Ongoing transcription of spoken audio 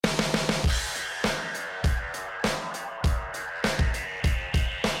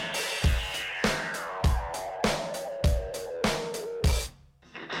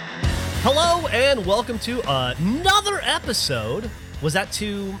Hello and welcome to another episode. Was that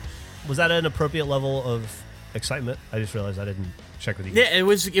an appropriate level of excitement? I just realized I didn't check with you. Yeah, it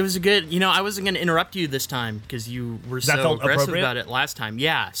was a good. I wasn't going to interrupt you this time because you were so aggressive about it last time.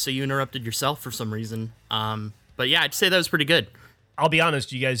 Yeah, so you interrupted yourself for some reason. But yeah, I'd say that was pretty good. I'll be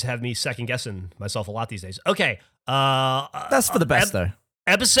honest, you guys have me second guessing myself a lot these days. Okay, that's for the best though.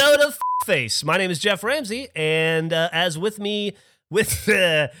 Episode of Face. My name is Jeff Ramsey, and as with me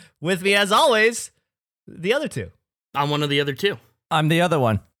as always, the other two. I'm one of the other two. I'm the other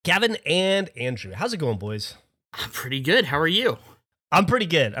one. Gavin and Andrew. How's it going, boys? I'm pretty good. How are you? I'm pretty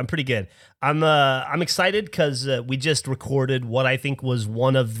good. I'm excited because we just recorded what I think was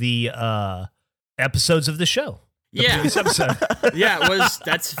one of the episodes of the show. Previous episode. Yeah,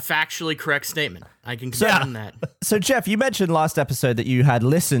 that's a factually correct statement. I can confirm that. So, Jeff, you mentioned last episode that you had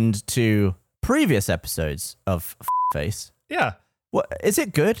listened to previous episodes of Face. Yeah. What is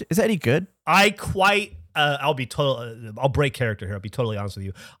it good? Is it any good? I'll break character here. I'll be totally honest with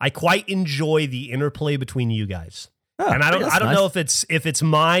you. I quite enjoy the interplay between you guys. Oh, and I don't nice. know if it's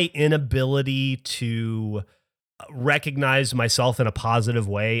my inability to recognize myself in a positive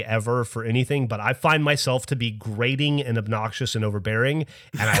way ever for anything, but I find myself to be grating and obnoxious and overbearing,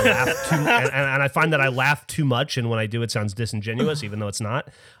 and I laugh and I find that I laugh too much, and when I do, it sounds disingenuous, even though it's not.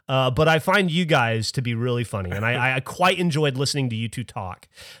 But I find you guys to be really funny, and I quite enjoyed listening to you two talk,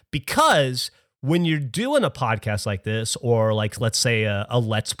 because when you're doing a podcast like this, or like, let's say a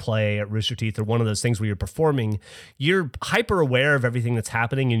Let's Play at Rooster Teeth, or one of those things where you're performing, you're hyper aware of everything that's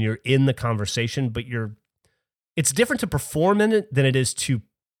happening and you're in the conversation, but it's different to perform in it than it is to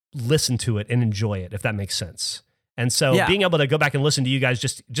listen to it and enjoy it, if that makes sense. And so being able to go back and listen to you guys,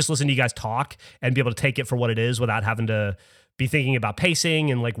 just listen to you guys talk and be able to take it for what it is without having to be thinking about pacing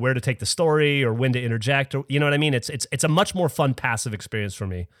and like where to take the story or when to interject, or you know what I mean? It's a much more fun passive experience for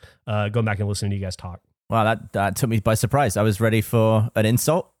me, going back and listening to you guys talk. Wow, that took me by surprise. I was ready for an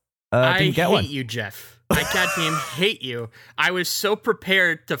insult. Didn't get one. I hate you, Jeff. I goddamn hate you. I was so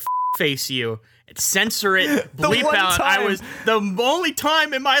prepared to face you. Censor it, bleep out. I was the only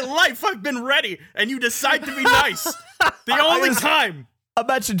time in my life I've been ready, and you decide to be nice. The only time.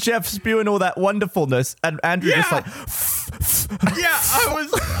 Imagine Jeff spewing all that wonderfulness, and Andrew just like.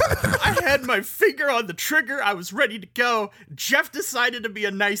 I had my finger on the trigger. I was ready to go. Jeff decided to be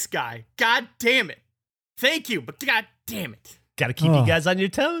a nice guy. God damn it. Thank you, but god damn it. Got to keep you guys on your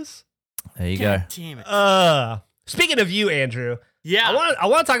toes. There you go. Damn it. Speaking of you, Andrew. Yeah. I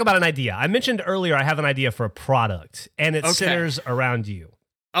want to talk about an idea. I mentioned earlier I have an idea for a product, and it centers around you.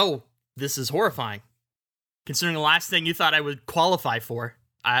 Oh, this is horrifying. Considering the last thing you thought I would qualify for,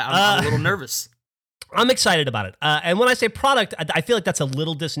 I'm a little nervous. I'm excited about it. And when I say product, I feel like that's a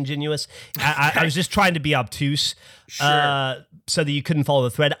little disingenuous. I was just trying to be obtuse, so that you couldn't follow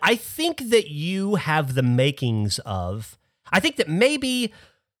the thread. I think that you have the makings of... I think that maybe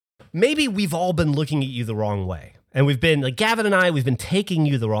we've all been looking at you the wrong way. And we've been, like Gavin and we've been taking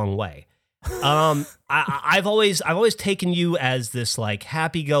you the wrong way. I've always taken you as this like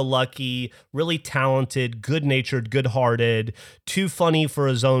happy-go-lucky, really talented, good-natured, good-hearted, too funny for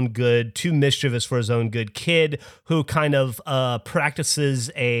his own good, too mischievous for his own good kid who kind of practices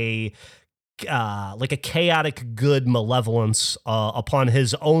a chaotic good malevolence upon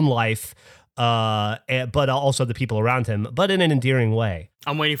his own life, but also the people around him, but in an endearing way.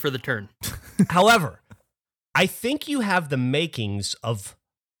 I'm waiting for the turn. However, I think you have the makings of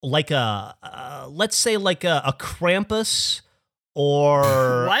like let's say like a Krampus, or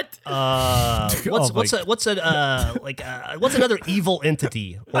what? What's another evil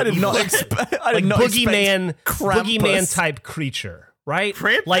entity? I did not expect Bogeyman type creature, right?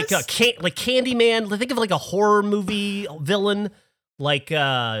 Krampus? Like Candyman. Think of like a horror movie villain, like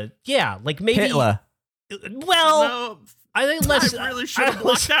maybe Hitler. Well, no, I think I really should have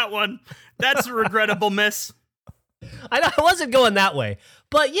blocked that one. That's a regrettable miss. I wasn't going that way,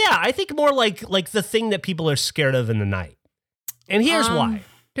 but yeah, I think more like the thing that people are scared of in the night. And here's why.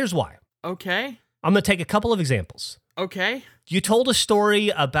 Okay. I'm going to take a couple of examples. Okay. You told a story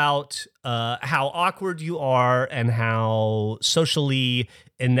about how awkward you are and how socially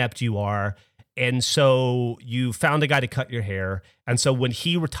inept you are. And so you found a guy to cut your hair. And so when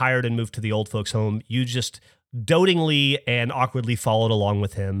he retired and moved to the old folks' home, you just dotingly and awkwardly followed along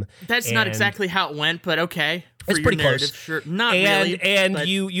with him. That's not exactly how it went, but okay. It's pretty close. Sure. Not really. And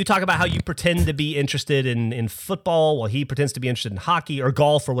you talk about how you pretend to be interested in football while he pretends to be interested in hockey or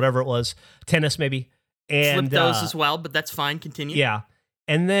golf or whatever it was. Tennis, maybe. And flip those as well, but that's fine. Continue. Yeah.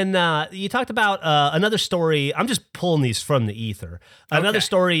 And then you talked about another story. I'm just pulling these from the ether. Another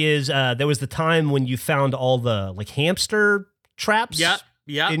story is there was the time when you found all the like hamster traps. Yeah.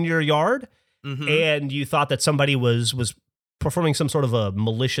 in your yard, and you thought that somebody was performing some sort of a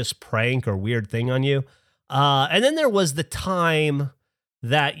malicious prank or weird thing on you. And then there was the time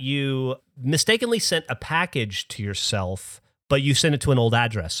that you mistakenly sent a package to yourself, but you sent it to an old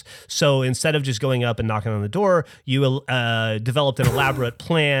address. So instead of just going up and knocking on the door, you developed an elaborate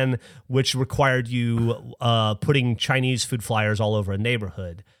plan which required you putting Chinese food flyers all over a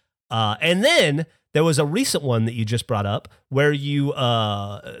neighborhood. And then there was a recent one that you just brought up where you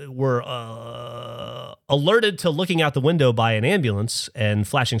were alerted to looking out the window by an ambulance and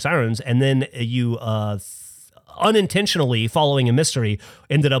flashing sirens, and then you unintentionally, following a mystery,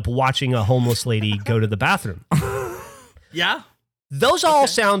 ended up watching a homeless lady go to the bathroom. Yeah. Those all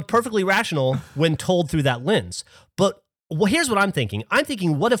sound perfectly rational when told through that lens. But here's what I'm thinking. I'm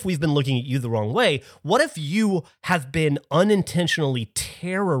thinking, what if we've been looking at you the wrong way? What if you have been unintentionally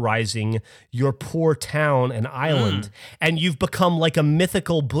terrorizing your poor town and island, and you've become like a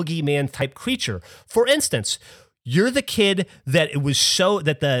mythical boogeyman type creature? For instance, you're the kid that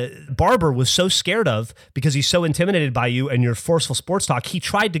the barber was so scared of because he's so intimidated by you and your forceful sports talk. He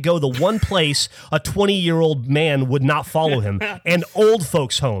tried to go the one place a 20-year-old man would not follow him, an old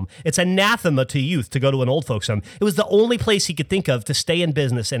folks home. It's anathema to youth to go to an old folks home. It was the only place he could think of to stay in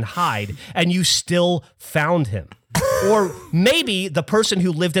business and hide, and you still found him. Or maybe the person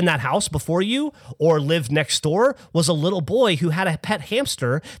who lived in that house before you or lived next door was a little boy who had a pet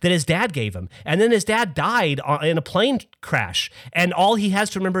hamster that his dad gave him. And then his dad died in a plane crash. And all he has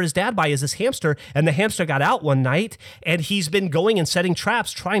to remember his dad by is this hamster. And the hamster got out one night, and he's been going and setting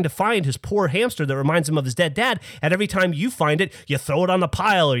traps trying to find his poor hamster that reminds him of his dead dad. And every time you find it, you throw it on the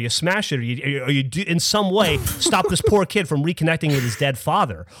pile or you smash it or you do in some way stop this poor kid from reconnecting with his dead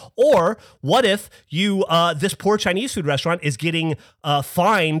father. Or what if you this poor Chinese food restaurant is getting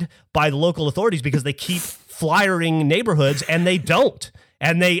fined by the local authorities because they keep flyering neighborhoods and they don't.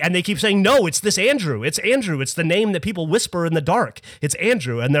 And they keep saying, no, it's this Andrew. It's Andrew. It's the name that people whisper in the dark. It's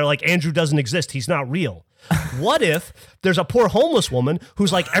Andrew. And they're like, Andrew doesn't exist. He's not real. What if there's a poor homeless woman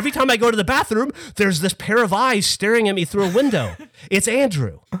who's like, every time I go to the bathroom, there's this pair of eyes staring at me through a window. It's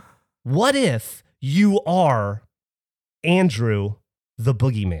Andrew. What if you are Andrew the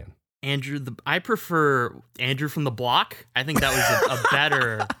Boogeyman? I prefer Andrew from the Block. I think that was a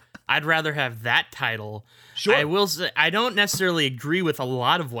better. I'd rather have that title. Sure. I will say I don't necessarily agree with a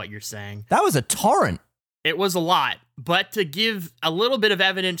lot of what you're saying. That was a torrent. It was a lot, but to give a little bit of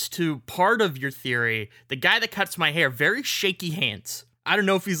evidence to part of your theory, the guy that cuts my hair, very shaky hands. I don't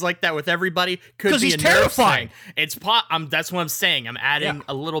know if he's like that with everybody. Could be he's a terrifying. It's that's what I'm saying. I'm adding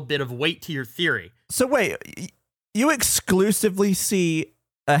a little bit of weight to your theory. So wait, you exclusively see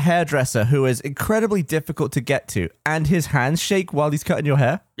a hairdresser who is incredibly difficult to get to, and his hands shake while he's cutting your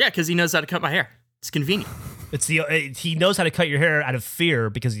hair? Yeah, because he knows how to cut my hair. It's convenient. He knows how to cut your hair out of fear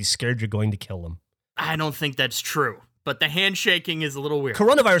because he's scared you're going to kill him. I don't think that's true, but the handshaking is a little weird.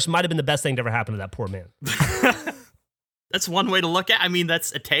 Coronavirus might have been the best thing to ever happen to that poor man. That's one way to look at it. I mean,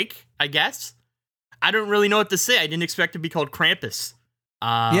 that's a take, I guess. I don't really know what to say. I didn't expect it to be called Krampus.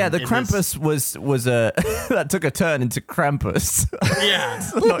 The Krampus was a that took a turn into Krampus. Yeah.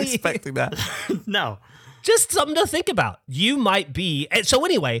 I'm not expecting that. No. Just something to think about. You might be. So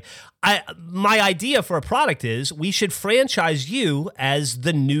anyway, my idea for a product is we should franchise you as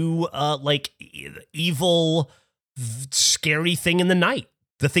the new evil, scary thing in the night.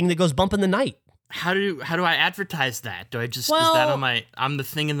 The thing that goes bump in the night. How do I advertise that? Do I just is that on I'm the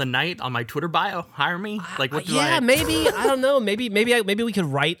thing in the night on my Twitter bio? Hire me? Like what do I? Yeah, maybe I don't know. Maybe we could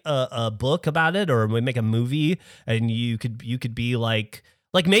write a book about it, or we make a movie, and you could be like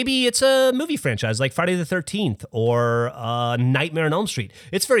maybe it's a movie franchise like Friday the 13th or Nightmare on Elm Street.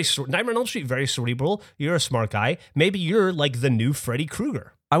 It's Nightmare on Elm Street, very cerebral. You're a smart guy. Maybe you're like the new Freddy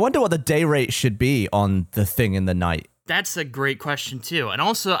Krueger. I wonder what the day rate should be on the thing in the night. That's a great question too. And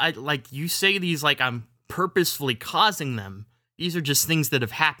also, I like you say these like I'm purposefully causing them. These are just things that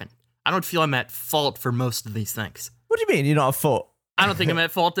have happened. I don't feel I'm at fault for most of these things. What do you mean you're not at fault? I don't think I'm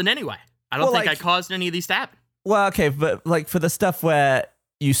at fault in any way. I don't think I caused any of these to happen. Well, okay, but like for the stuff where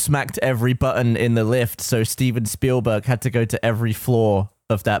you smacked every button in the lift, so Steven Spielberg had to go to every floor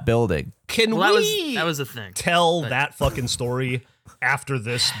of that building. That was a thing. Tell that fucking story after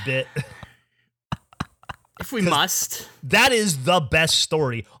this bit? If we must. That is the best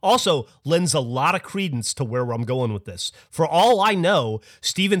story. Also, lends a lot of credence to where I'm going with this. For all I know,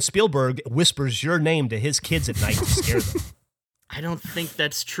 Steven Spielberg whispers your name to his kids at night to scare them. I don't think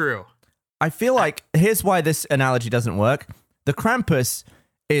that's true. I feel like, here's why this analogy doesn't work. The Krampus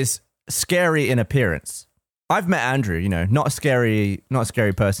is scary in appearance. I've met Andrew, not a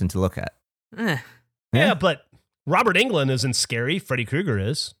scary person to look at. Yeah, but Robert Englund isn't scary. Freddy Krueger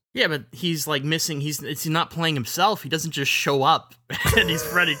is. Yeah, but he's like missing. He's not playing himself. He doesn't just show up and he's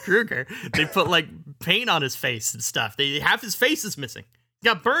Freddy Krueger. They put like paint on his face and stuff. Half his face is missing. He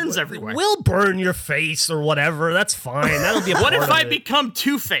got burns everywhere. We'll burn your face or whatever. That's fine. That'll be a What part if of I it. become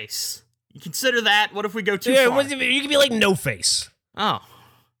Two-Face? You consider that? What if we go too far? You can be like No Face. Oh,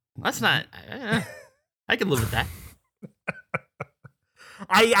 that's not. I could live with that.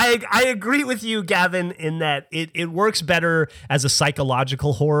 I agree with you, Gavin, in that it works better as a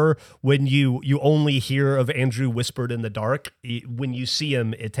psychological horror when you only hear of Andrew whispered in the dark. When you see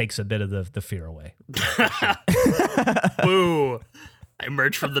him, it takes a bit of the fear away. Boo! I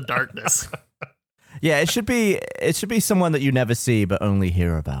emerge from the darkness. Yeah, it should be someone that you never see but only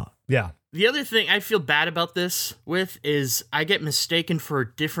hear about. Yeah. The other thing I feel bad about this with is I get mistaken for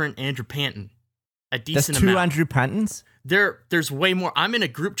a different Andrew Panton. A decent There's two amount. Andrew Pantons? There's way more. I'm in a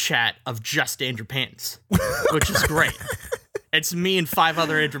group chat of just Andrew Pantons, which is great. It's me and 5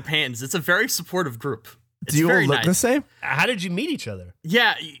 other Andrew Pantons. It's a very supportive group. It's Do you all very look nice. the same? How did you meet each other?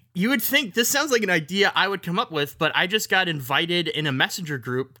 Yeah, you would think this sounds like an idea I would come up with, but I just got invited in a messenger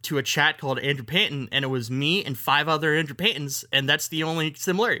group to a chat called Andrew Panton, and it was me and 5 other Andrew Pantons, and that's the only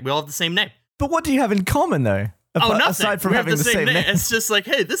similarity. We all have the same name. But what do you have in common, though? Nothing. Aside from we have having the same name. It's just like,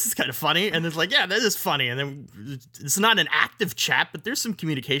 hey, this is kind of funny, and it's like, yeah, that is funny, and then it's not an active chat, but there's some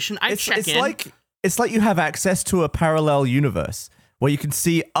communication. I check in. It's like you have access to a parallel universe where you can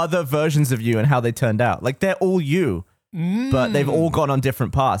see other versions of you and how they turned out. Like they're all you, but they've all gone on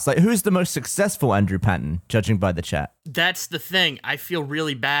different paths. Like who's the most successful Andrew Panton, judging by the chat? That's the thing. I feel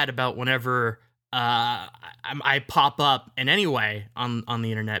really bad about whenever I pop up in any way on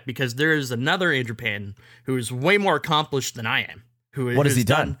the internet, because there is another Andrew Panton who is way more accomplished than I am. What has he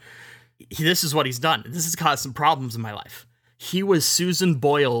done? This is what he's done. This has caused some problems in my life. He was Susan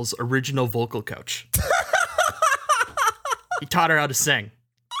Boyle's original vocal coach. He taught her how to sing.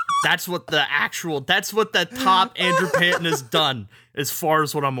 That's what the top Andrew Panton has done, as far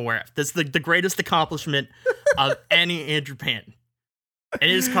as what I'm aware of. That's the greatest accomplishment of any Andrew Panton.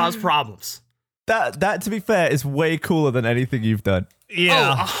 And it has caused problems. That, to be fair, is way cooler than anything you've done.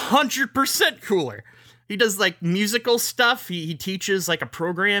 Yeah. 100% cooler. He does like musical stuff. He teaches like a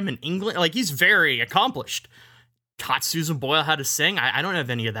program in England. Like he's very accomplished. Taught Susan Boyle how to sing. I don't have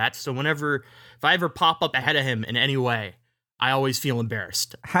any of that. So if I ever pop up ahead of him in any way, I always feel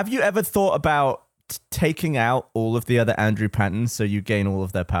embarrassed. Have you ever thought about taking out all of the other Andrew Pantons so you gain all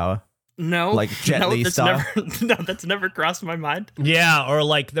of their power? No. Like Jet Li style? That's never crossed my mind. Yeah, or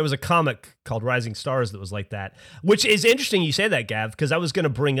like there was a comic called Rising Stars that was like that, which is interesting you say that, Gav, because I was going to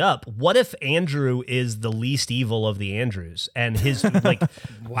bring up, what if Andrew is the least evil of the Andrews and his like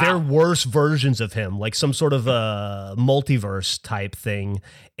their worst versions of him, like some sort of a multiverse type thing,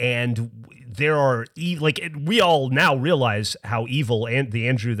 and there are we all now realize how evil and the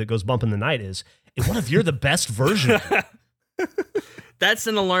Andrew that goes bump in the night is. And what if you're the best version of him? That's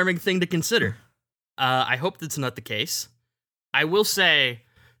an alarming thing to consider. I hope that's not the case. I will say,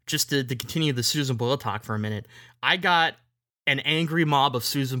 just to continue the Susan Boyle talk for a minute, I got an angry mob of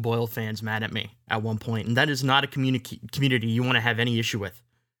Susan Boyle fans mad at me at one point, and that is not a community you want to have any issue with.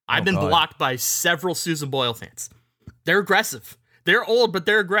 I've been blocked by several Susan Boyle fans. They're aggressive. They're old, but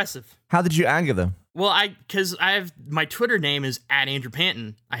they're aggressive. How did you anger them? Well, because I have my Twitter name is @Andrew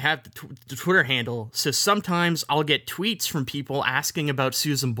Panton. I have the Twitter handle, so sometimes I'll get tweets from people asking about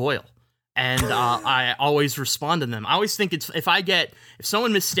Susan Boyle, and I always respond to them. I always think if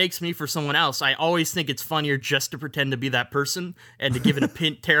someone mistakes me for someone else, I always think it's funnier just to pretend to be that person and to give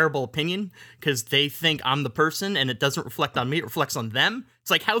an terrible opinion, because they think I'm the person and it doesn't reflect on me; it reflects on them.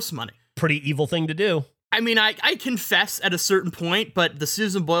 It's like house money. Pretty evil thing to do. I mean, I confess at a certain point, but the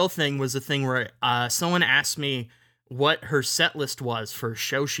Susan Boyle thing was a thing where someone asked me what her set list was for a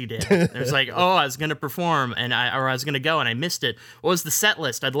show she did. It was like, oh, I was going to perform and I was going to go and I missed it. What was the set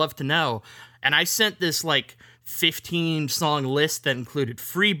list? I'd love to know. And I sent this like 15 song list that included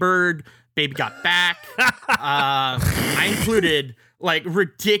Freebird, Baby Got Back. I included like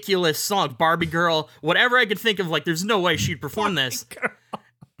ridiculous songs, Barbie Girl, whatever I could think of. Like, there's no way she'd perform this.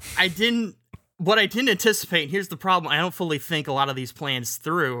 What I didn't anticipate, and here's the problem, I don't fully think a lot of these plans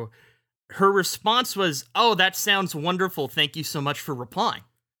through. Her response was, oh, that sounds wonderful. Thank you so much for replying.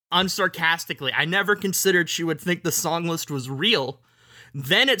 Unsarcastically. I never considered she would think the song list was real.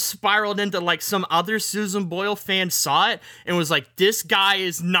 Then it spiraled into like some other Susan Boyle fan saw it and was like, this guy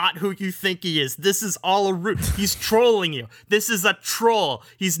is not who you think he is. This is all a ruse. He's trolling you. This is a troll.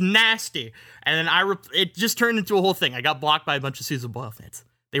 He's nasty. And then it just turned into a whole thing. I got blocked by a bunch of Susan Boyle fans.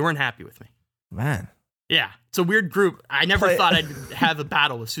 They weren't happy with me. Man. Yeah, it's a weird group. I never thought I'd have a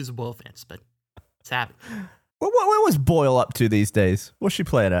battle with Susan Boyle fans, but it's happened. What was Boyle up to these days? What's she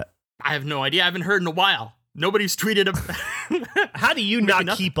playing at? I have no idea. I haven't heard in a while. Nobody's tweeted about. How do you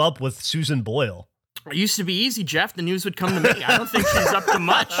not keep up with Susan Boyle? It used to be easy, Jeff. The news would come to me. I don't think she's up to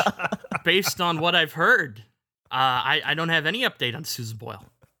much, based on what I've heard. I don't have any update on Susan Boyle.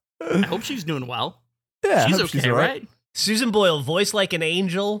 I hope she's doing well. Yeah, she's okay, right? Susan Boyle, voice like an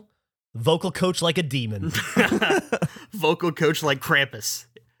angel, vocal coach like a demon. Vocal coach like Krampus.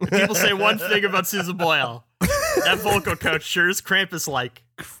 If people say one thing about Susan Boyle, that vocal coach sure is Krampus-like.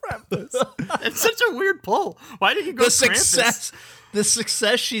 Krampus. It's such a weird pull. Why did you go Krampus? The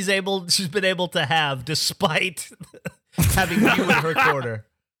success she's been able to have despite having you in her corner.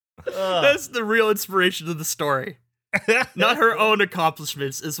 That's the real inspiration of the story. Not her own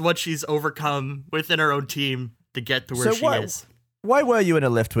accomplishments, is what she's overcome within her own team to get to where she is. Why were you in a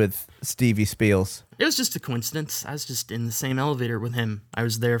lift with Stevie Spiels? It was just a coincidence. I was just in the same elevator with him. I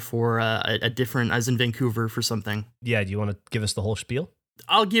was there for I was in Vancouver for something. Yeah, do you want to give us the whole spiel?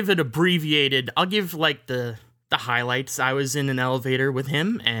 I'll give it abbreviated. I'll give like the highlights. I was in an elevator with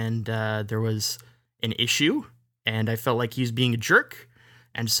him, and there was an issue, and I felt like he was being a jerk.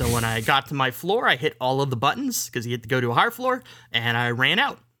 And so when I got to my floor, I hit all of the buttons because he had to go to a higher floor, and I ran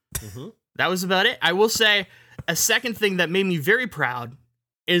out. Mm-hmm. That was about it. I will say a second thing that made me very proud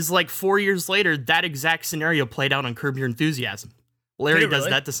is like 4 years later, that exact scenario played out on Curb Your Enthusiasm. Larry does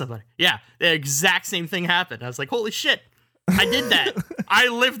that to somebody. Yeah, the exact same thing happened. I was like, holy shit. I did that. I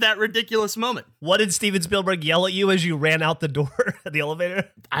lived that ridiculous moment. What did Steven Spielberg yell at you as you ran out the door at the elevator?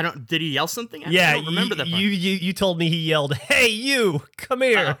 Did he yell something? Yeah, I don't remember that part. You told me he yelled, "Hey, you, come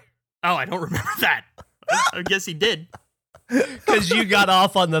here." I don't remember that. I guess he did. Because you got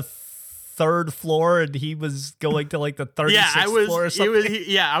off on the third floor and he was going to like the 36th floor or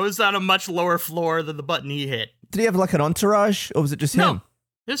something. I was on a much lower floor than the button he hit. Did he have like an entourage, or was it just him? No,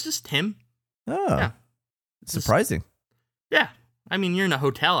 it was just him. Oh, yeah. Surprising. Yeah. I mean, you're in a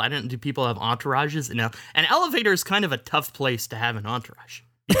hotel. Do people have entourages? You know, an elevator is kind of a tough place to have an entourage.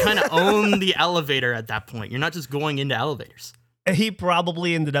 You kind of own the elevator at that point. You're not just going into elevators. He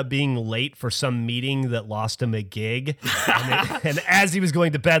probably ended up being late for some meeting that lost him a gig. And as he was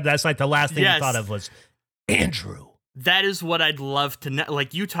going to bed last night, the last thing he thought of was, Andrew. That is what I'd love to know.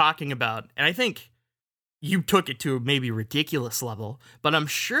 Like you talking about, and I think you took it to a maybe ridiculous level, but I'm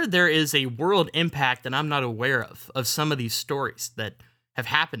sure there is a world impact that I'm not aware of some of these stories that have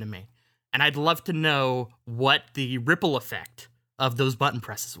happened to me. And I'd love to know what the ripple effect of those button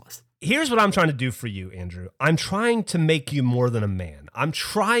presses was. Here's what I'm trying to do for you, Andrew. I'm trying to make you more than a man. I'm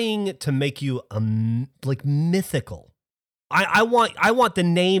trying to make you like mythical. I want the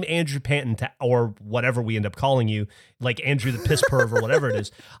name Andrew Panton or whatever we end up calling you, like Andrew the Piss Perv or whatever it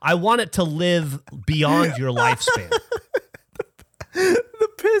is. I want it to live beyond your lifespan. The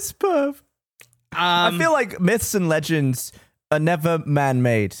Piss Perv. I feel like myths and legends are never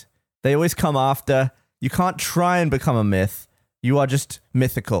man-made. They always come after. You can't try and become a myth. You are just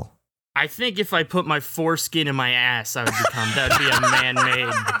mythical. I think if I put my foreskin in my ass, I would become. That would be a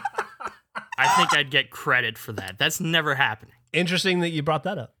man-made. I think I'd get credit for that. That's never happening. Interesting that you brought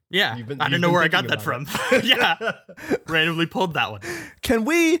that up. Yeah, I don't know where I got that from. Yeah, randomly pulled that one. Can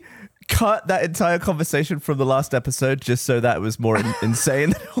we cut that entire conversation from the last episode just so that it was more insane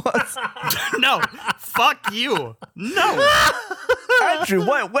than it was? No, fuck you. No. Andrew,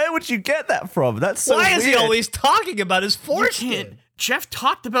 where would you get that from? That's so Why weird. is he always talking about his foreskin? Jeff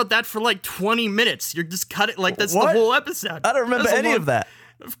talked about that for like 20 minutes. You're just cut it like that's the whole episode. I don't remember any of that.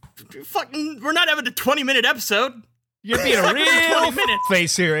 Fucking, we're not having a 20-minute episode. You're being a real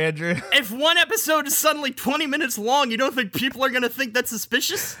face here, Andrew. If one episode is suddenly 20 minutes long, you don't think people are going to think that's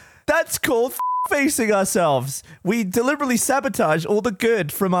suspicious? That's called facing ourselves. We deliberately sabotage all the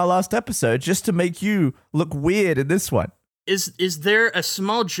good from our last episode just to make you look weird in this one. Is there a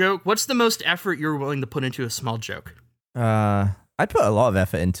small joke? What's the most effort you're willing to put into a small joke? I'd put a lot of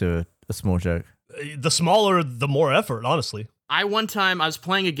effort into a small joke. The smaller, the more effort, honestly. One time I was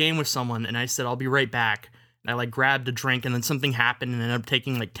playing a game with someone and I said, I'll be right back. And I like grabbed a drink and then something happened and it ended up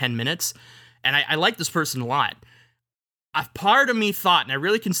taking like 10 minutes. And I like this person a lot. A part of me thought, and I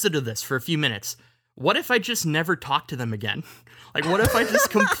really considered this for a few minutes, what if I just never talked to them again? Like, what if I just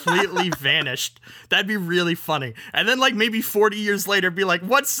completely vanished? That'd be really funny. And then like maybe 40 years later be like,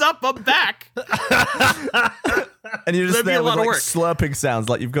 what's up? I'm back. And you're just there with like slurping sounds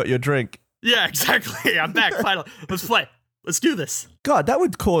like you've got your drink. Yeah, exactly. I'm back finally. Let's play. Let's do this. God, that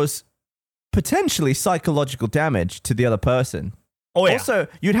would cause potentially psychological damage to the other person. Oh, yeah. Also,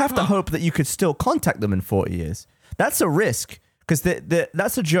 you'd have to hope that you could still contact them in 40 years. That's a risk, because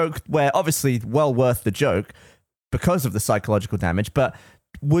that's a joke where obviously well worth the joke because of the psychological damage, but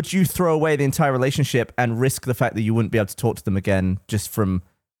would you throw away the entire relationship and risk the fact that you wouldn't be able to talk to them again just from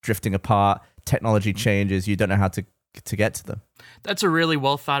drifting apart? Technology changes, you don't know how to get to them. That's a really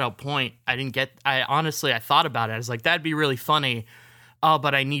well thought out point. I honestly thought about it. I was like, that'd be really funny. Oh,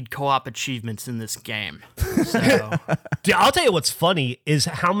 but I need co-op achievements in this game. So Dude, I'll tell you what's funny is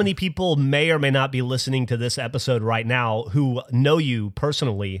how many people may or may not be listening to this episode right now who know you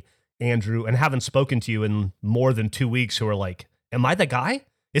personally, Andrew, and haven't spoken to you in more than 2 weeks, who are like, am I the guy?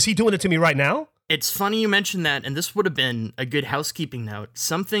 Is he doing it to me right now? It's funny you mentioned that, and this would have been a good housekeeping note.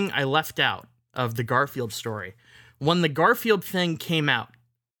 Something I left out of the Garfield story. When the Garfield thing came out,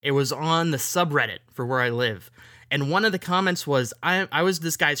 it was on the subreddit for where I live. And one of the comments was, I was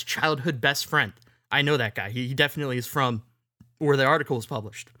this guy's childhood best friend. I know that guy. He definitely is from where the article was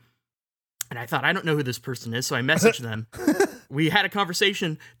published. And I thought, I don't know who this person is, so I messaged them. We had a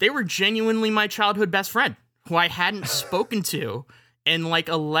conversation. They were genuinely my childhood best friend, who I hadn't spoken to in like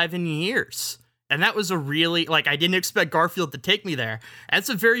 11 years. And that was a really, like, I didn't expect Garfield to take me there. That's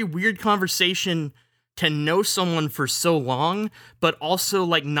a very weird conversation to know someone for so long, but also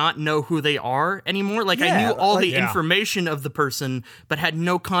like not know who they are anymore. Like I knew all the information of the person, but had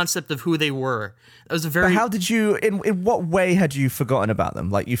no concept of who they were. That was a very. But how did you? In what way had you forgotten about them?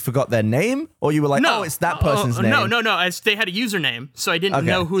 Like you forgot their name, or you were like, oh, it's that person's name? No. As they had a username, so I didn't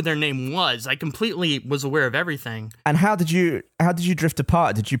know who their name was. I completely was aware of everything. And how did you drift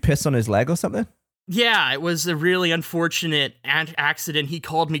apart? Did you piss on his leg or something? Yeah, it was a really unfortunate accident. He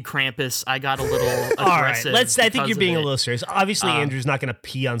called me Krampus. I got a little aggressive. All right, I think you're being a little serious. Obviously, Andrew's not going to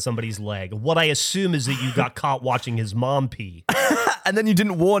pee on somebody's leg. What I assume is that you got caught watching his mom pee. And then you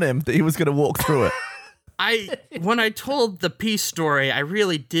didn't warn him that he was going to walk through it. When I told the pee story, I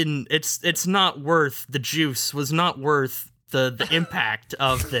really didn't. It's not worth the juice. Was not worth the impact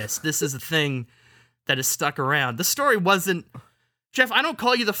of this. This is a thing that is stuck around. The story wasn't. Jeff, I don't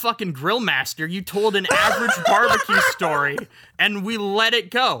call you the fucking grill master. You told an average barbecue story, and we let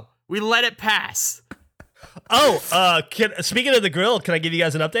it go. We let it pass. Oh, speaking of the grill, can I give you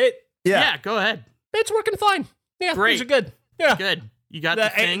guys an update? Yeah, go ahead. It's working fine. Yeah, great. Things are good. Yeah, good. You got the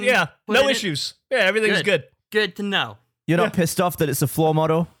thing. Yeah, no issues. Yeah, everything's good. Good to know. You're not pissed off that it's a floor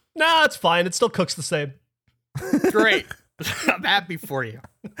model? Nah, it's fine. It still cooks the same. Great. I'm happy for you.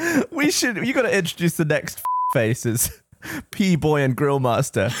 You got to introduce the next faces. P-Boy and Grill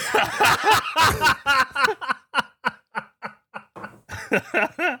Master.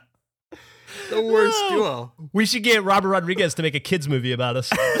 The worst duo. We should get Robert Rodriguez to make a kids movie about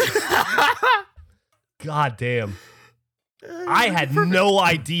us. God damn. I had no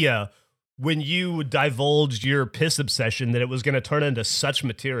idea when you divulged your piss obsession that it was going to turn into such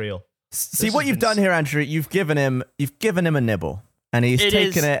material. See what you've done here, Andrew. You've given him a nibble, and he's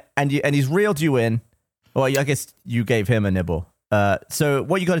taken it, and he's reeled you in. Well, I guess you gave him a nibble. So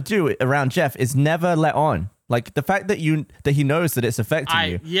what you got to do around Jeff is never let on. Like the fact that he knows that it's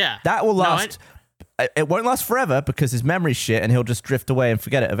affecting you. That will last. It won't last forever because his memory's shit and he'll just drift away and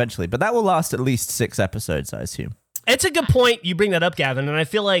forget it eventually. But that will last at least 6 episodes, I assume. It's a good point you bring that up, Gavin, and I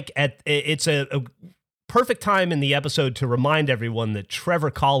feel like it's a perfect time in the episode to remind everyone that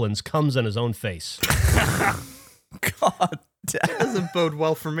Trevor Collins comes on his own face. God damn. That doesn't bode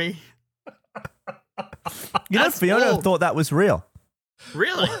well for me. You know, Fiona thought that was real.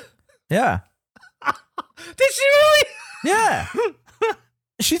 Really? Yeah. Did she really? Yeah.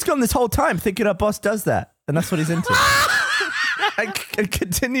 She's gone this whole time thinking her boss does that, and that's what he's into. And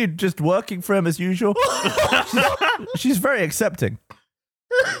continued just working for him as usual. She's very accepting.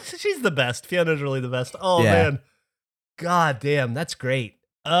 She's the best. Fiona's really the best. Oh, man. God damn, that's great.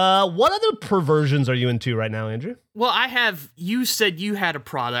 What other perversions are you into right now, Andrew? Well, you said you had a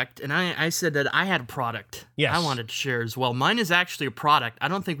product, and I said that I had a product. Yes. I wanted to share as well. Mine is actually a product. I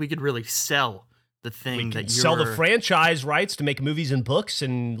don't think we could really sell the thing that you sell the franchise rights to make movies and books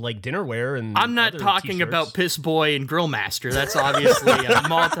and like dinnerware and I'm not talking t-shirts. About Piss Boy and Grill Master. That's obviously a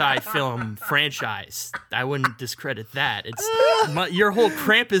multi-film franchise. I wouldn't discredit that. It's your whole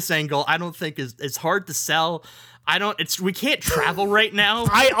Krampus angle. I don't think it's hard to sell. We can't travel right now.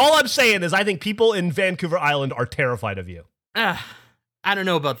 All I'm saying is I think people in Vancouver Island are terrified of you. I don't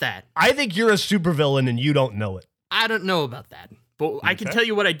know about that. I think you're a supervillain and you don't know it. I don't know about that. But I can tell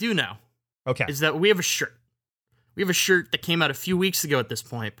you what I do know. Okay. Is that we have a shirt. We have a shirt that came out a few weeks ago at this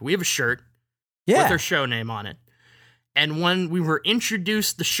point, but we have a shirt with our show name on it. And when we were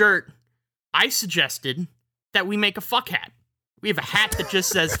introduced the shirt, I suggested that we make a fuck hat. We have a hat that just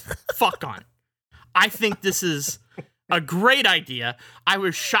says fuck on it. I think this is a great idea. I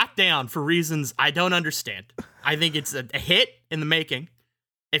was shot down for reasons I don't understand. I think it's a hit in the making.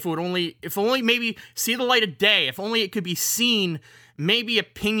 If only maybe see the light of day, if only it could be seen maybe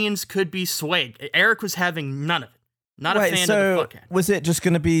opinions could be swayed. Eric was having none of it. Not a fan of the fuck hat. Was it just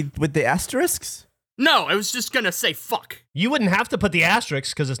going to be with the asterisks? No, I was just going to say fuck. You wouldn't have to put the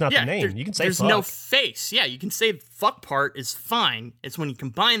asterisk because it's not the name. You can say there's fuck. There's no face. Yeah, you can say the fuck part is fine. It's when you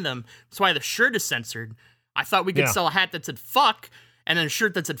combine them. That's why the shirt is censored. I thought we could sell a hat that said fuck, and then a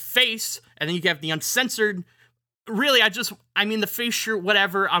shirt that said face, and then you could have the uncensored. Really, the face shirt,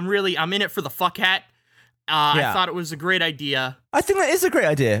 whatever. I'm in it for the fuck hat. I thought it was a great idea. I think that is a great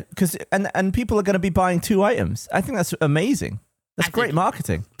idea because and people are going to be buying 2 items. I think that's amazing. That's great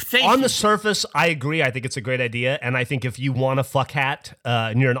marketing. On the surface, I agree. I think it's a great idea, and I think if you want a fuck hat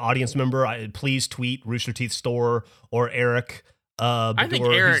and you're an audience member, please tweet Rooster Teeth Store or Eric. I think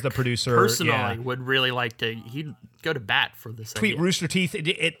Eric, who's the producer, personally, would really like to. He'd go to bat for this. Tweet idea. Rooster Teeth.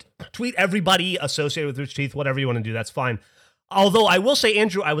 Tweet everybody associated with Rooster Teeth. Whatever you want to do, that's fine. Although I will say,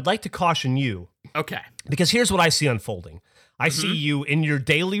 Andrew, I would like to caution you. Okay. Because here's what I see unfolding. I see you in your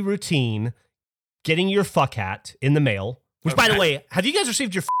daily routine getting your fuck hat in the mail. Which, by the way, have you guys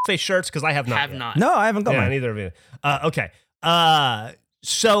received your face shirts? Because I have not. Have not. No, I haven't got mine. Neither of you. Okay.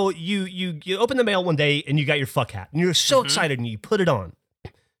 So you open the mail one day and you got your fuck hat and you're so excited and you put it on.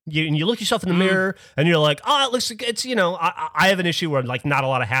 You look yourself in the mirror and you're like, oh, it looks like it's, I have an issue where like not a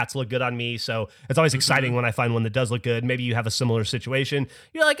lot of hats look good on me. So it's always exciting when I find one that does look good. Maybe you have a similar situation.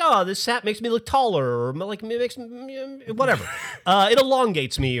 You're like, oh, this hat makes me look taller or like it makes me, whatever. It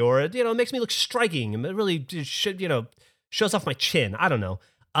elongates me or, it makes me look striking. It really should, shows off my chin. I don't know.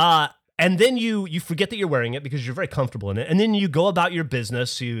 And then you forget that you're wearing it because you're very comfortable in it. And then you go about your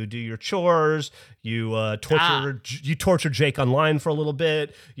business. You do your chores. You torture Jake online for a little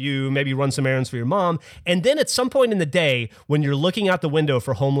bit. You maybe run some errands for your mom. And then at some point in the day, when you're looking out the window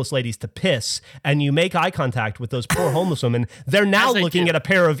for homeless ladies to piss, and you make eye contact with those poor homeless women, they're now looking at a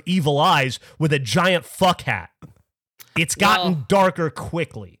pair of evil eyes with a giant fuck hat. It's gotten darker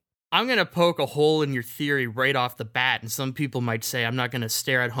quickly. I'm going to poke a hole in your theory right off the bat, and some people might say I'm not going to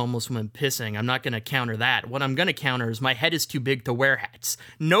stare at homeless women pissing. I'm not going to counter that. What I'm going to counter is my head is too big to wear hats.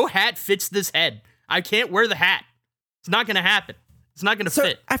 No hat fits this head. I can't wear the hat. It's not going to happen. It's not going to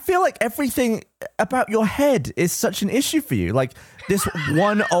fit. I feel like everything about your head is such an issue for you. Like, this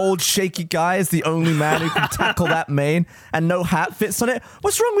one old shaky guy is the only man who can tackle that mane, and no hat fits on it.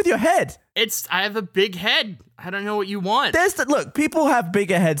 What's wrong with your head? I have a big head. I don't know what you want. Look, people have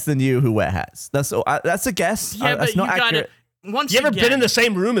bigger heads than you who wear hats. That's all. That's a guess. Yeah, that's but not accurate. You ever been in the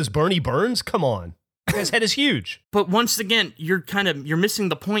same room as Bernie Burns? Come on. His head is huge. But once again, you're missing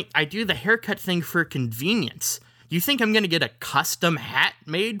the point. I do the haircut thing for convenience. You think I'm going to get a custom hat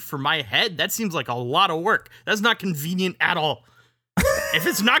made for my head? That seems like a lot of work. That's not convenient at all. If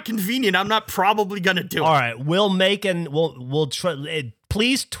it's not convenient, I'm not probably going to do it. All right, we'll try.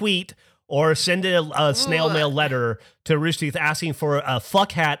 Please tweet or send a snail mail letter to Rooster Teeth asking for a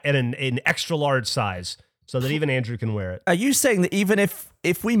fuck hat and an extra large size so that even Andrew can wear it. Are you saying that even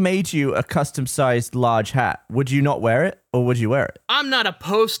if we made you a custom sized large hat, would you not wear it or would you wear it? I'm not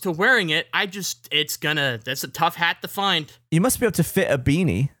opposed to wearing it. That's a tough hat to find. You must be able to fit a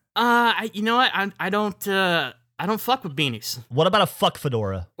beanie. You know what? I don't fuck with beanies. What about a fuck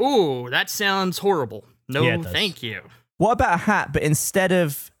fedora? Ooh, that sounds horrible. No, thank you. What about a hat, but instead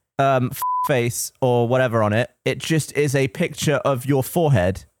of face or whatever on it, it just is a picture of your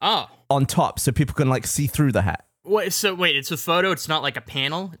forehead on top so people can like see through the hat? Wait, it's a photo? It's not like a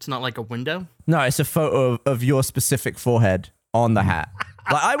panel? It's not like a window? No, it's a photo of your specific forehead on the hat.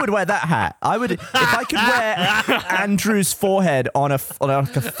 Like, I would wear that hat. If I could wear Andrew's forehead on a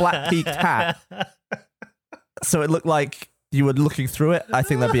flat peaked hat so it looked like you were looking through it, I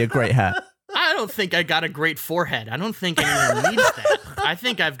think that'd be a great hat. I don't think I got a great forehead. I don't think anyone needs that. I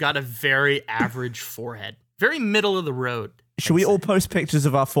think I've got a very average forehead. Very middle of the road. Should we all post pictures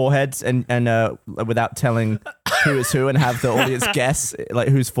of our foreheads and without telling who is who and have the audience guess like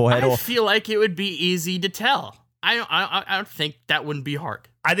whose forehead? I feel like it would be easy to tell. I don't think that wouldn't be hard.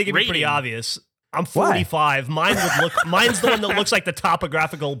 I think it'd be pretty obvious. I'm 45. Mine's the one that looks like the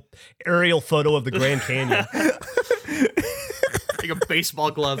topographical aerial photo of the Grand Canyon. Like a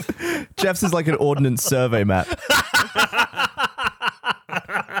baseball glove. Jeff's is like an ordnance survey map.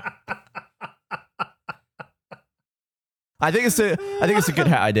 I think it's a good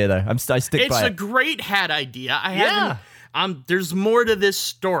hat idea though. I stick by it. It's a great hat idea. There's more to this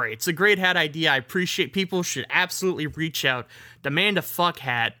story. It's a great hat idea. I appreciate people should absolutely reach out. Demand a fuck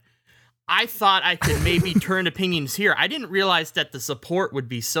hat. I thought I could maybe turn opinions here. I didn't realize that the support would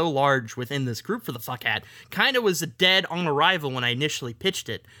be so large within this group for the fuck hat. Kind of was a dead on arrival when I initially pitched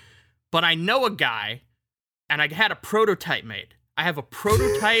it. But I know a guy, and I had a prototype made. I have a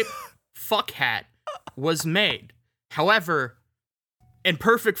prototype fuck hat was made. However, in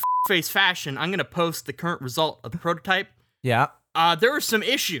perfect face fashion, I'm going to post the current result of the prototype. Yeah. There were some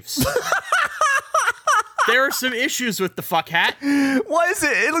issues. There are some issues with the fuck hat. What is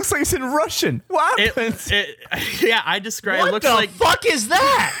it? It looks like it's in Russian. What happened? Yeah, I describe it. What the fuck is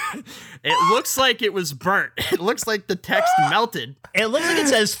that? It looks like it was burnt. It looks like the text melted. It looks like it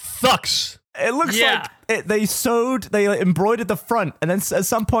says "thucks." It looks like they embroidered the front, and then at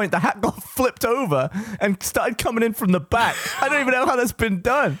some point the hat got flipped over and started coming in from the back. I don't even know how that's been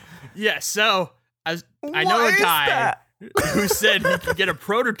done. Yeah, so I know a guy who said he could get a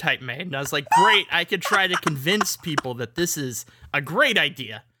prototype made, and I was like, great, I could try to convince people that this is a great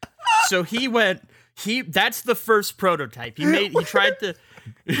idea. So that's the first prototype. He tried to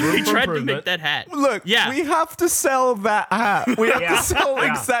make that hat. Look, we have to sell that hat. We have to sell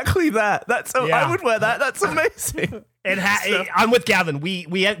exactly that. I would wear that. That's amazing. I'm with Gavin. We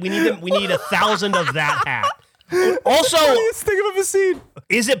need 1,000 of that hat. Also, funniest thing I've ever seen.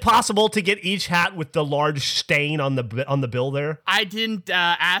 Is it possible to get each hat with the large stain on the bill there? I didn't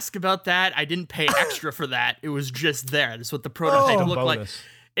ask about that. I didn't pay extra for that. It was just there. That's what the prototype looked like.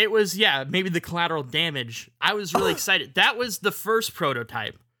 It was, maybe the collateral damage. I was really excited. That was the first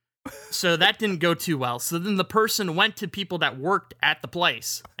prototype. So that didn't go too well. So then the person went to people that worked at the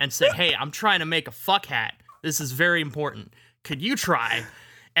place and said, hey, I'm trying to make a fuck hat. This is very important. Could you try?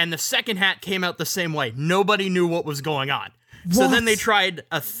 And the second hat came out the same way. Nobody knew what was going on. What? So then they tried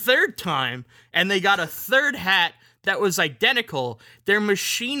a third time, and they got a third hat that was identical. Their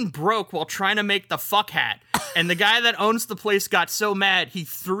machine broke while trying to make the fuck hat. And the guy that owns the place got so mad, he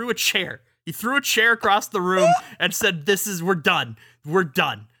threw a chair. He threw a chair across the room and said, we're done. We're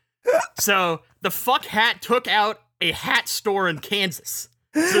done. So the fuck hat took out a hat store in Kansas.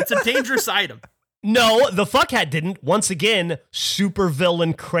 So it's a dangerous item. No, the fuck hat didn't. Once again,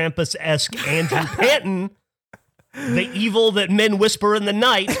 supervillain Krampus-esque Andrew Panton, the evil that men whisper in the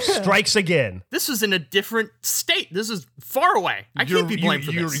night, strikes again. This was in a different state. This is far away. I can't be blamed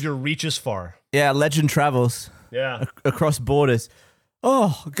for this. Your reach is far. Yeah, legend travels. Yeah. Across borders.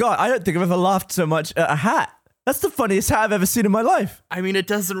 Oh, God, I don't think I've ever laughed so much at a hat. That's the funniest hat I've ever seen in my life. I mean, it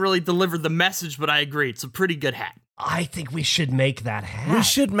doesn't really deliver the message, but I agree. It's a pretty good hat. I think we should make that hat. We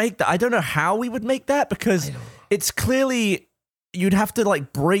should make that. I don't know how we would make that because it's clearly you'd have to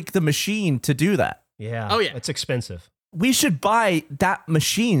break the machine to do that. Yeah. Oh, yeah. It's expensive. We should buy that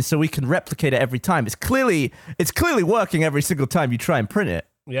machine so we can replicate it every time. It's clearly working every single time you try and print it.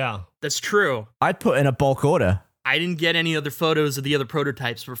 Yeah. That's true. I'd put in a bulk order. I didn't get any other photos of the other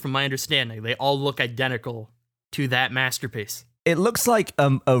prototypes, but from my understanding, they all look identical to that masterpiece. It looks like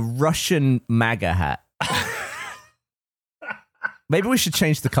a Russian MAGA hat. Maybe we should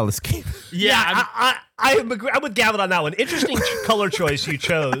change the color scheme. Yeah, I'm with Gavin on that one. Interesting color choice you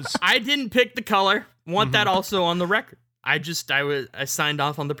chose. I didn't pick the color. Want that also on the record. I signed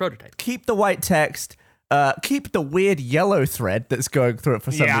off on the prototype. Keep the white text. Keep the weird yellow thread that's going through it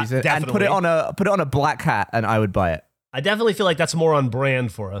for some reason, definitely. and put it on a black hat, and I would buy it. I definitely feel like that's more on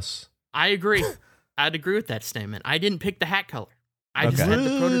brand for us. I agree. I'd agree with that statement. I didn't pick the hat color. I just had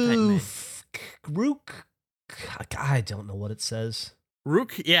the prototype made. Rook. I don't know what it says.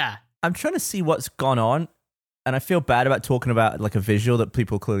 Rook, yeah. I'm trying to see what's gone on, and I feel bad about talking about a visual that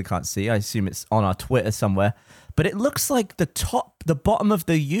people clearly can't see. I assume it's on our Twitter somewhere, but it looks like the bottom of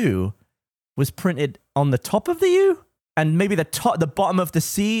the U was printed on the top of the U, and maybe the bottom of the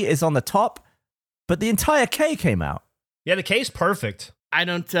C is on the top, but the entire K came out. Yeah, the K's perfect. I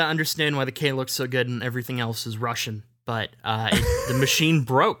don't understand why the K looks so good and everything else is Russian, but the machine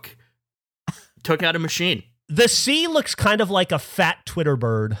broke. Took out a machine. The C looks kind of like a fat Twitter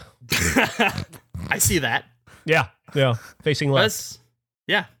bird. I see that. Yeah, facing left.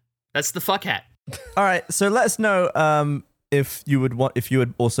 That's the fuck hat. All right, so let us know if you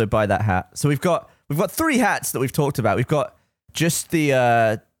would also buy that hat. So we've got 3 hats that we've talked about. We've got just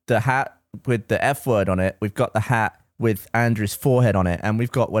the hat with the F word on it. We've got the hat with Andrew's forehead on it, and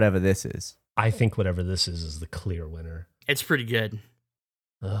we've got whatever this is. I think whatever this is the clear winner. It's pretty good.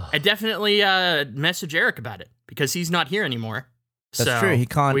 Ugh. I definitely message Eric about it because he's not here anymore. That's true. He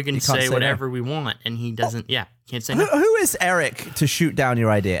can't. We can say whatever we want, and he doesn't. Can't say no. Who is Eric to shoot down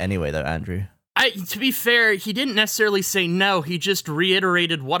your idea anyway, though, Andrew? To be fair, he didn't necessarily say no. He just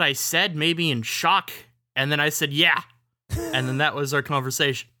reiterated what I said, maybe in shock, and then I said yeah, and then that was our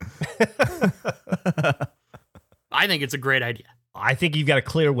conversation. I think it's a great idea. I think you've got a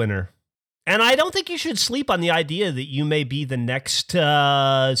clear winner. And I don't think you should sleep on the idea that you may be the next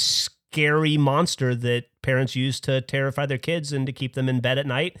scary monster that parents use to terrify their kids and to keep them in bed at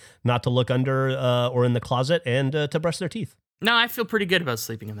night, not to look under or in the closet, and to brush their teeth. No, I feel pretty good about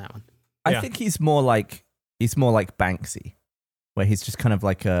sleeping in that one. I think he's more like Banksy. where he's just kind of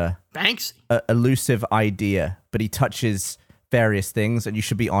like a Banksy. elusive idea, but he touches various things, and you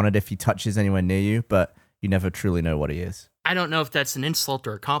should be honored if he touches anywhere near you, but you never truly know what he is. I don't know if that's an insult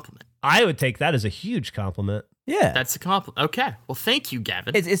or a compliment. I would take that as a huge compliment. Yeah. That's a compliment. Okay. Well, thank you,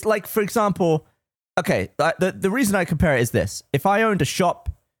 Gavin. It's like, for example, okay, the reason I compare it is this. If I owned a shop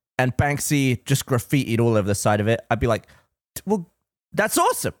and Banksy just graffitied all over the side of it, I'd be like, well, that's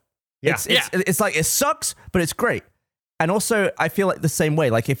awesome. Yeah. It's like, it sucks, but it's great. And also, I feel like the same way.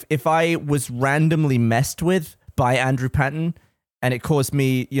 Like, if I was randomly messed with by Andrew Patton and it caused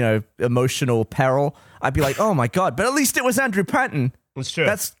me, emotional peril, I'd be like, oh my God, but at least it was Andrew Patton. That's true.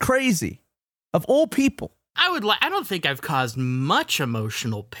 That's crazy. Of all people. I don't think I've caused much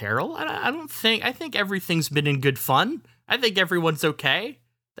emotional peril. I think everything's been in good fun. I think everyone's okay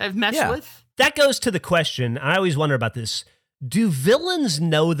that I've messed with. That goes to the question, I always wonder about this. Do villains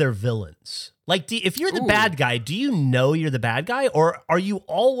know they're villains? Like, if you're the bad guy, do you know you're the bad guy? Or are you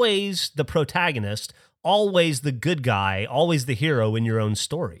always the protagonist, always the good guy, always the hero in your own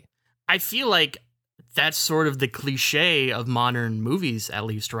story? I feel like that's sort of the cliche of modern movies, at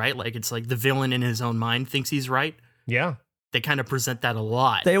least, right? Like, it's like the villain in his own mind thinks he's right. Yeah. They kind of present that a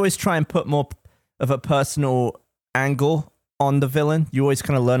lot. They always try and put more of a personal angle on the villain. You always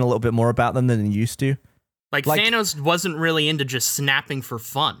kind of learn a little bit more about them than you used to. Like Thanos wasn't really into just snapping for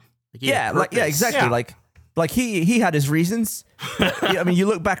fun. Exactly. Yeah. Like he had his reasons. I mean, you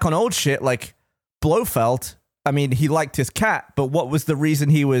look back on old shit like Blofeld. I mean, he liked his cat, but what was the reason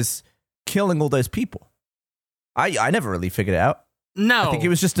he was killing all those people? I never really figured it out. No, I think he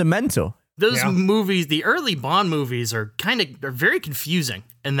was just a mentor. Those movies, the early Bond movies, are very confusing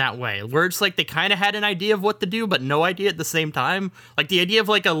in that way, where it's like they kind of had an idea of what to do, but no idea at the same time. Like the idea of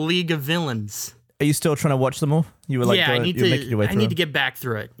like a League of Villains. Are you still trying to watch them all? You were like, I need to to get back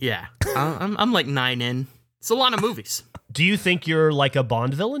through it. Yeah, I'm like 9 in. It's a lot of movies. Do you think you're like a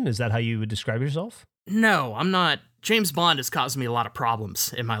Bond villain? Is that how you would describe yourself? No, I'm not. James Bond has caused me a lot of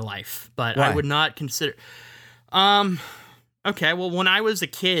problems in my life, but Why? I would not consider. Okay, well, when I was a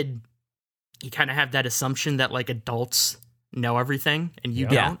kid, you kind of have that assumption that like adults know everything and you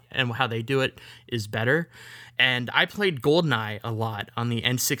don't, and how they do it is better. And I played GoldenEye a lot on the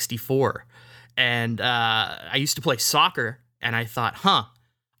N64, and I used to play soccer, and I thought,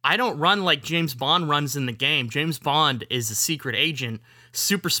 I don't run like James Bond runs in the game. James Bond is a secret agent,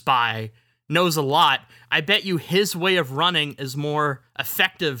 super spy, knows a lot. I bet you his way of running is more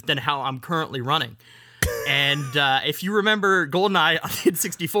effective than how I'm currently running. And if you remember GoldenEye on the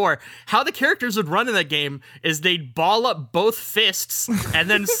N64, how the characters would run in that game is they'd ball up both fists and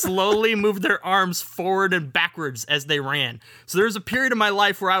then slowly move their arms forward and backwards as they ran. So there was a period of my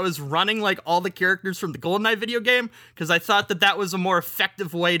life where I was running like all the characters from the GoldenEye video game because I thought that was a more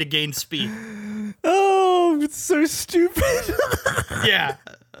effective way to gain speed. Oh, it's so stupid. Yeah.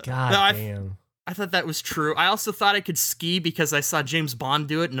 God damn. I thought that was true. I also thought I could ski because I saw James Bond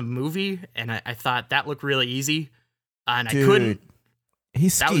do it in a movie, and I thought that looked really easy, and I couldn't. He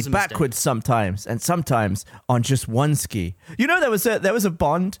skied backwards sometimes, and sometimes on just one ski. You know, there was a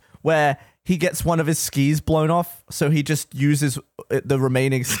Bond where he gets one of his skis blown off, so he just uses the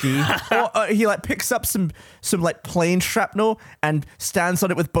remaining ski, or he like picks up some like plane shrapnel and stands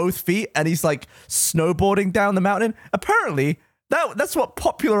on it with both feet, and he's like snowboarding down the mountain. Apparently, that's what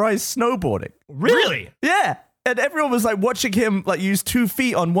popularized snowboarding. Really? Yeah. And everyone was like watching him like use 2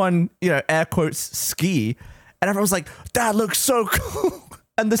 feet on one, air quotes ski. And everyone was like, that looks so cool.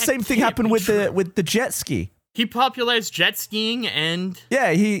 And the same thing happened with the jet ski. He popularized jet skiing and...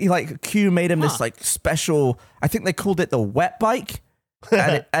 Yeah, he like Q made him this like special, I think they called it the wet bike.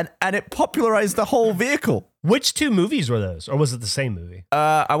 And it popularized the whole vehicle. Which 2 movies were those? Or was it the same movie?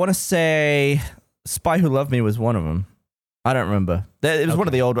 I want to say Spy Who Loved Me was one of them. I don't remember. It was one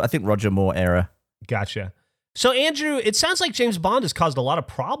of the old, I think, Roger Moore era. Gotcha. So, Andrew, it sounds like James Bond has caused a lot of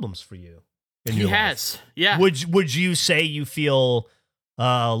problems for you. He has, yeah. Would you say you feel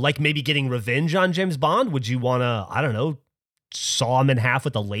like maybe getting revenge on James Bond? Would you want to, I don't know, saw him in half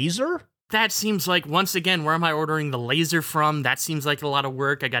with a laser? That seems like, once again, where am I ordering the laser from? That seems like a lot of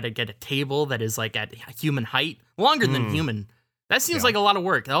work. I got to get a table that is like at human height, longer than human. That seems like a lot of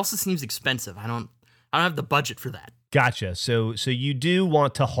work. It also seems expensive. I don't have the budget for that. Gotcha. So you do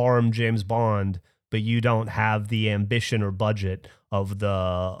want to harm James Bond, but you don't have the ambition or budget of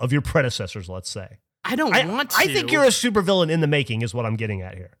your predecessors, let's say. I don't want to. I think you're a supervillain in the making is what I'm getting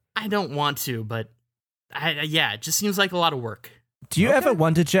at here. I don't want to, but it just seems like a lot of work. Do you ever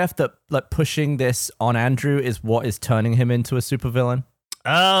wonder, Jeff, that like pushing this on Andrew is what is turning him into a supervillain?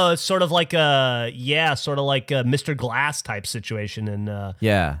 Oh, it's sort of like a Mr. Glass type situation. And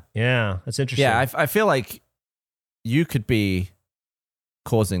yeah, that's interesting. Yeah, I feel like you could be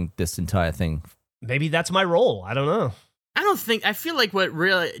causing this entire thing. Maybe that's my role. I don't know. I feel like what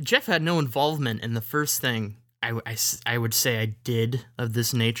really, Jeff had no involvement in the first thing I would say I did of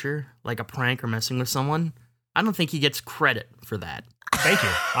this nature, like a prank or messing with someone. I don't think he gets credit for that. Thank you.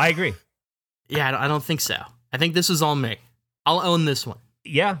 I agree. Yeah, I don't think so. I think this is all me. I'll own this one.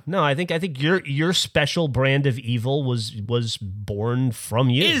 Yeah, no, I think your special brand of evil was born from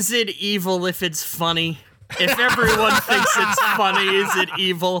you. Is it evil if it's funny? If everyone thinks it's funny, is it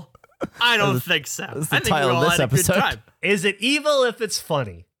evil? I don't think so. I think we all had a good time. Is it evil if it's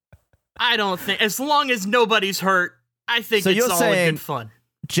funny? I don't think. As long as nobody's hurt, I think it's all good fun.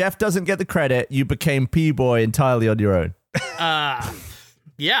 Jeff doesn't get the credit. You became P-Boy entirely on your own.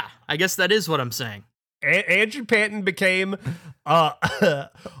 Yeah, I guess that is what I'm saying. Andrew Panton became okay.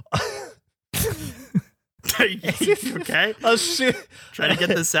 Trying to get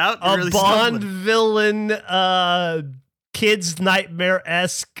this out. A really Bond villain, kids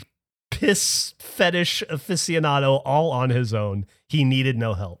nightmare-esque piss fetish aficionado, all on his own. He needed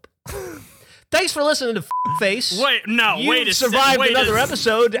no help. Thanks for listening to Face. Wait a survived another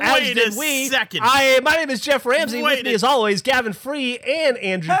episode, as did we. Second. My name is Jeff Ramsey. With me, as always, Gavin Free and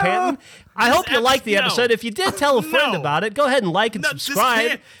Andrew Panton. I hope you liked the episode. If you did, tell a friend about it. Go ahead and like and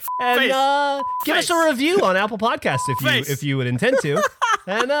subscribe. And give us a review on Apple Podcasts if you would intend to.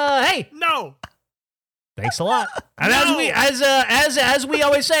 And hey, thanks a lot. And as we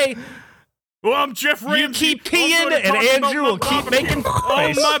always say, well, I'm Jeff Ramsey. You keep peeing, and Andrew will keep making face.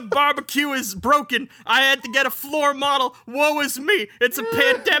 Oh, my barbecue is broken. I had to get a floor model. Woe is me. It's a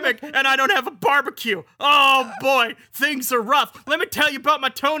pandemic, and I don't have a barbecue. Oh, boy. Things are rough. Let me tell you about my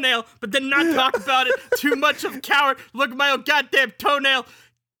toenail, but then not talk about it. Too much of a coward. Look at my own goddamn toenail.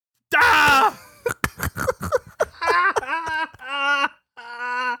 Ah!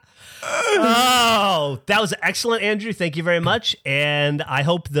 Oh, that was excellent, Andrew. Thank you very much. And I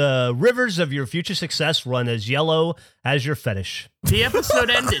hope the rivers of your future success run as yellow as your fetish. The episode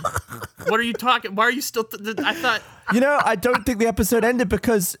ended. What are you talking? Why are you still? I thought. I don't think the episode ended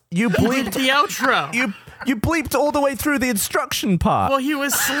because you bleeped the outro. You bleeped all the way through the instruction part. Well, he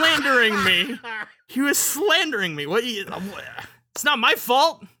was slandering me. What? It's not my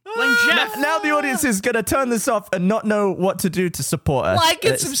fault. Blame Jeff. Now the audience is going to turn this off and not know what to do to support us. Like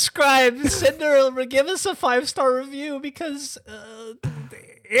and subscribe. Cinder, give us a 5-star review because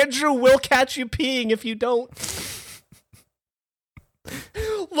Andrew will catch you peeing if you don't.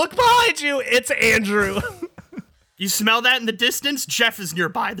 Look behind you. It's Andrew. You smell that in the distance? Jeff is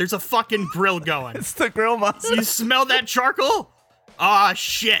nearby. There's a fucking grill going. It's the grill monster. You smell that charcoal? Ah,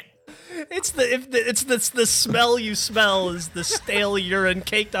 shit. It's the smell you smell is the stale urine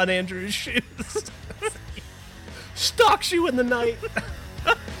caked on Andrew's shoes. Stalks you in the night.